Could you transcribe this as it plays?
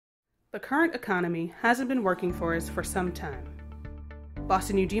The current economy hasn't been working for us for some time.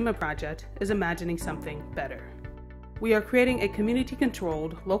 Boston Ujima Project is imagining something better. We are creating a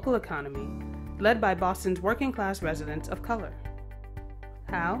community-controlled local economy led by Boston's working-class residents of color.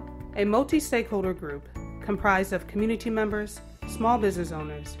 How? A multi-stakeholder group comprised of community members, small business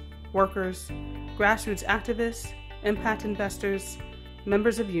owners, workers, grassroots activists, impact investors,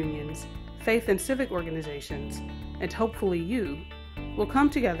 members of unions, faith and civic organizations, and hopefully you, will come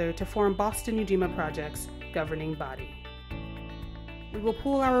together to form Boston Ujima Project's governing body. We will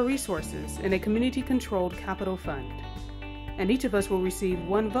pool our resources in a community-controlled capital fund, and each of us will receive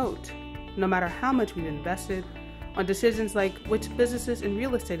one vote, no matter how much we've invested, on decisions like which businesses and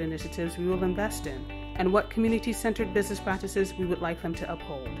real estate initiatives we will invest in, and what community-centered business practices we would like them to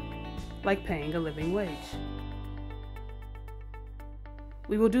uphold, like paying a living wage.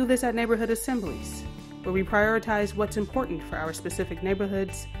 We will do this at neighborhood assemblies, where we prioritize what's important for our specific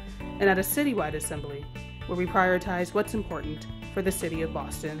neighborhoods, and at a citywide assembly, where we prioritize what's important for the city of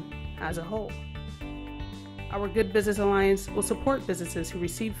Boston as a whole. Our Good Business Alliance will support businesses who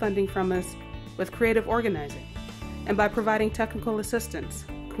receive funding from us with creative organizing and by providing technical assistance,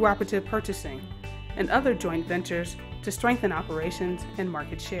 cooperative purchasing, and other joint ventures to strengthen operations and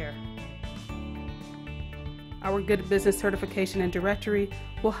market share. Our Good Business Certification and Directory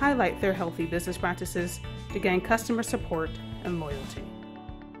will highlight their healthy business practices to gain customer support and loyalty.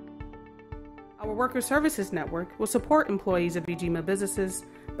 Our Worker Services Network will support employees of Ujima businesses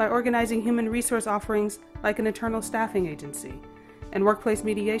by organizing human resource offerings like an internal staffing agency and workplace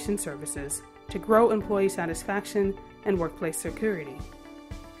mediation services to grow employee satisfaction and workplace security.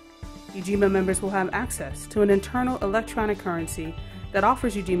 Ujima members will have access to an internal electronic currency that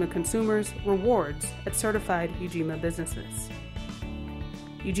offers Ujima consumers rewards at certified Ujima businesses.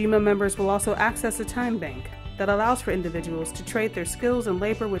 Ujima members will also access a time bank that allows for individuals to trade their skills and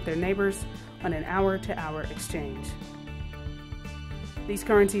labor with their neighbors on an hour-to-hour exchange. These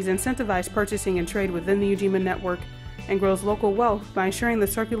currencies incentivize purchasing and trade within the Ujima network and grows local wealth by ensuring the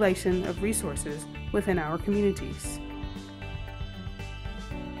circulation of resources within our communities.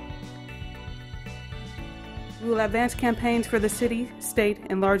 We will advance campaigns for the city, state,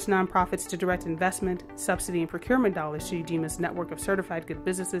 and large nonprofits to direct investment, subsidy, and procurement dollars to Ujima's network of certified good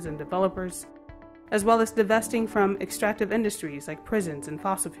businesses and developers, as well as divesting from extractive industries like prisons and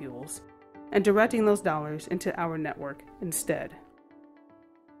fossil fuels, and directing those dollars into our network instead.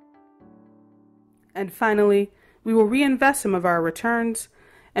 And finally, we will reinvest some of our returns,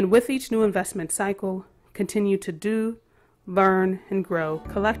 and with each new investment cycle, continue to do, learn, and grow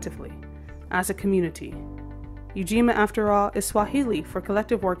collectively as a community. Ujima, after all, is Swahili for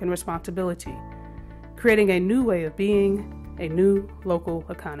collective work and responsibility, creating a new way of being, a new local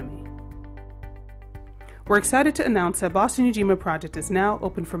economy. We're excited to announce that Boston Ujima Project is now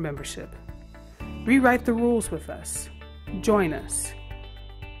open for membership. Rewrite the rules with us. Join us.